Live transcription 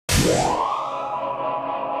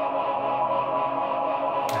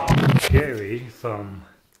Gary from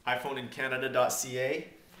iPhoneincanada.ca.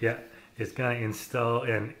 Yeah, is gonna install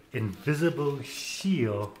an invisible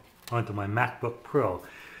shield onto my MacBook Pro.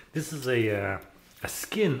 This is a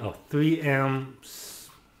skin of 3M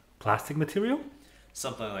plastic material.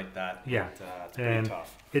 Something like that. Yeah, It's pretty and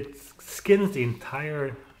tough. it skins the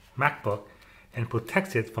entire MacBook and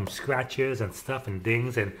protects it from scratches and stuff and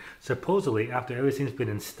dings. And supposedly, after everything's been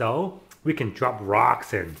installed, we can drop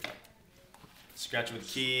rocks and Scratch with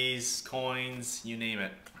keys, coins, you name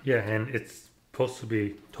it. yeah, and it's supposed to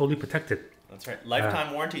be totally protected. That's right.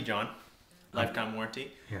 Lifetime warranty, John. Lifetime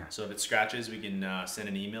warranty. Yeah. So if it scratches, we can send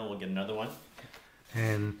an email. We'll get another one.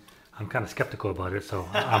 And I'm kind of skeptical about it, so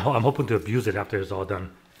I'm hoping to abuse it after it's all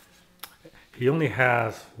done. He only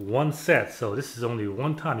has one set, so this is only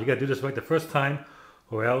one time. You gotta do this right the first time,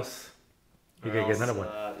 or else you gotta get another one.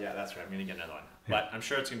 Yeah, that's right. I'm gonna get another one. But I'm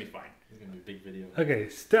sure it's gonna be fine. It's gonna be a big video. Okay,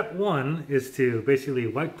 step one is to basically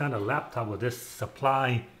wipe down the laptop with this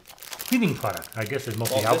supply cleaning product. I guess it's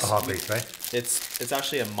mostly alcohol based, right? It's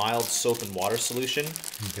actually a mild soap and water solution.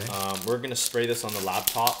 Okay. We're gonna spray this on the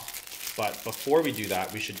laptop, but before we do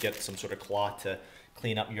that, we should get some sort of cloth to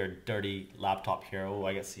clean up your dirty laptop here. Oh,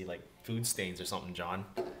 I can see like food stains or something, John.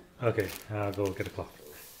 Okay, I'll go get a cloth.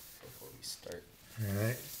 Before we start. All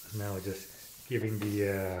right, now we're just giving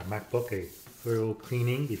the MacBook a thorough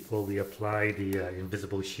cleaning before we apply the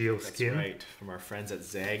invisible shield skin. That's right, from our friends at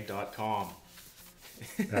zag.com.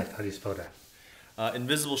 How do you spell that?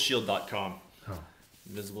 Invisibleshield.com. Oh.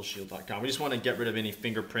 Invisibleshield.com. We just want to get rid of any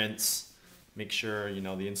fingerprints. Make sure, you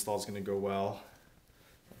know, the install is going to go well.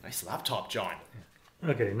 Nice laptop, John.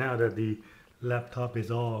 Okay, now that the laptop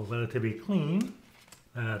is all relatively clean,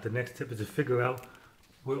 the next step is to figure out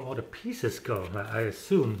where all the pieces go. I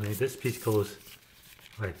assume this piece goes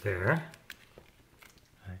right there.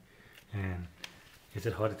 Right. And is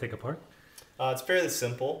it hard to take apart? It's fairly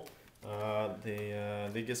simple.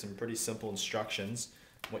 They give some pretty simple instructions.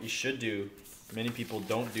 What you should do, many people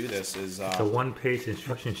don't do this, is... It's a one-page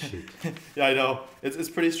instruction sheet. Yeah, I know. It's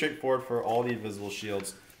pretty straightforward for all the invisible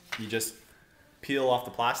shields. You just peel off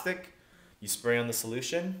the plastic, you spray on the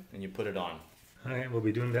solution, and you put it on. Alright, we'll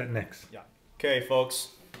be doing that next. Yeah. Okay, folks.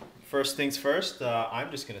 First things first,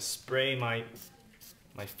 I'm just going to spray my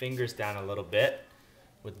fingers down a little bit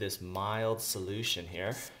with this mild solution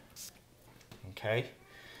here. Okay.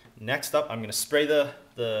 Next up, I'm going to spray the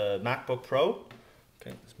MacBook Pro.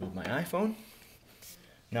 Okay, let's move my iPhone.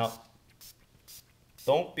 Now,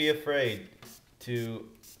 don't be afraid to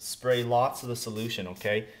spray lots of the solution,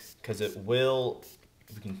 okay? Because it will,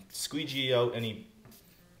 we can squeegee out any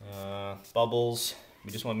bubbles.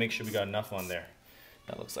 We just want to make sure we got enough on there.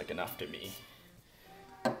 That looks like enough to me.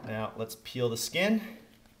 Now, let's peel the skin.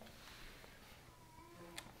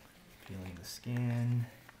 Peeling the skin.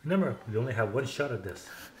 Remember, we only have one shot at this.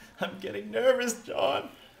 I'm getting nervous, John.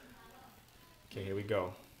 Okay, here we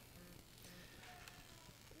go.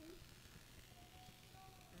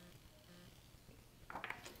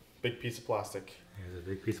 Big piece of plastic. Here's a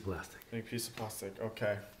big piece of plastic. Big piece of plastic,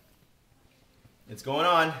 okay. It's going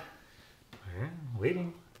on. Yeah,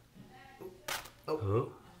 waiting. Oh.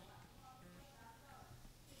 Oh.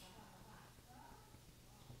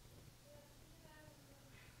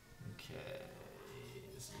 Okay,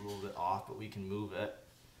 this is a little bit off, but we can move it.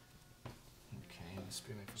 Okay,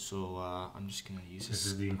 so I'm just gonna use This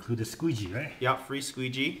is the included squeegee, right? Yeah, free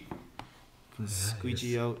squeegee. Can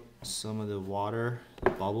squeegee out some of the water, the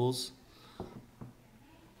bubbles.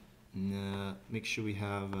 And make sure we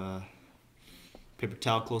have a paper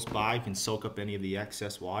towel close by. You can soak up any of the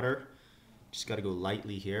excess water. Just got to go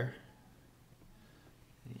lightly here.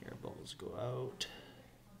 The air bubbles go out.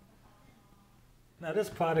 Now this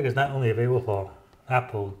product is not only available for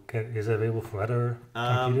Apple, is it available for other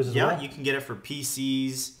computers as well? Yeah, you can get it for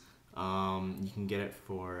PCs. You can get it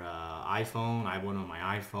for iPhone. I have one on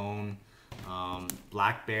my iPhone.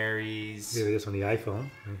 Blackberries. Here it is on the iPhone,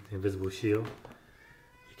 the invisible shield.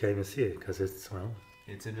 You can't even see it because it's, well...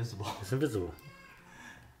 It's invisible. It's invisible.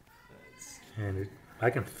 And I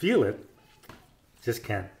can feel it, just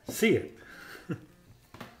can't see it.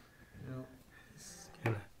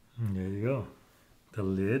 And there you go. The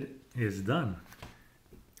lid is done.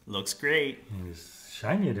 Looks great. And it's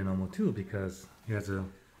shinier than normal too because it has a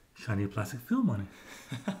shiny plastic film on it.